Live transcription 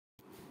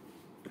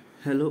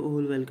Hello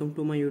all, welcome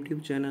to my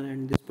YouTube channel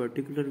and this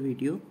particular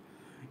video.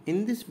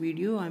 In this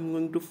video I'm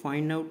going to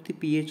find out the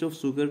pH of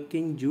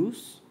sugarcane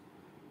juice.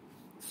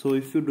 So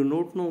if you do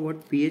not know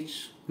what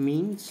pH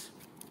means,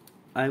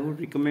 I would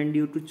recommend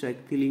you to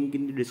check the link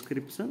in the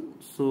description.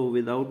 So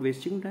without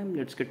wasting time,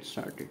 let's get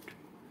started.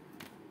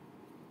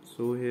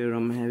 So here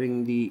I'm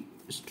having the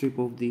strip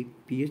of the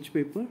pH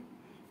paper,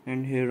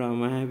 and here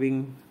I'm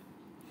having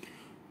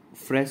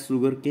fresh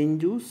sugarcane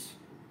juice.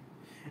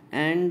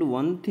 And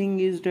one thing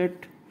is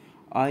that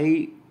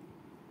I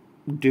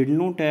did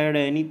not add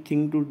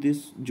anything to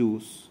this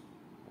juice.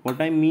 What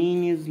I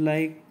mean is,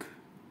 like,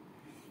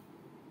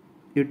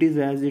 it is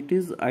as it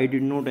is. I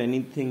did not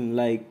anything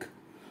like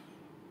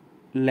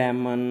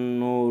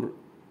lemon or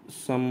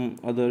some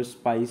other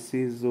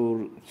spices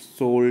or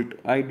salt.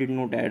 I did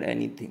not add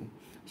anything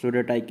so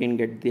that I can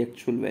get the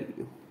actual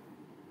value.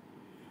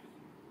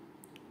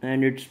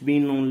 And it's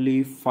been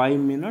only 5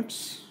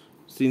 minutes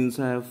since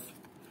I have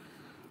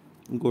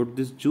got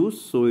this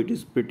juice, so it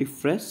is pretty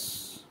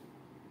fresh.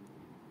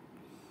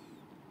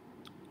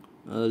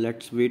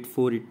 Let's wait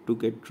for it to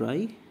get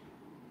dry.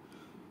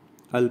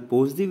 I'll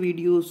pause the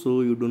video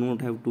so you do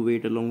not have to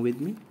wait along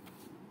with me.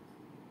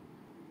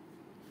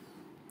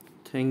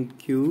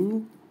 Thank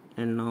you.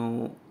 And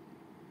now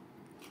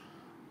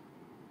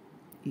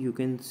you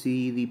can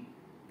see the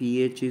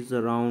pH is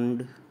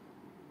around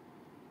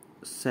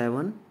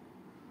 7.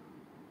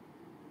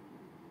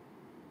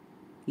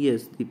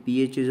 Yes, the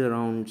pH is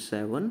around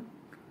 7.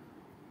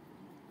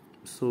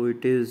 So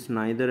it is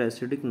neither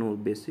acidic nor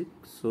basic.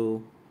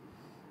 So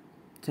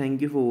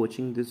thank you for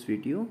watching this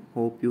video.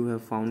 Hope you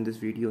have found this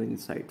video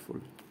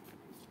insightful.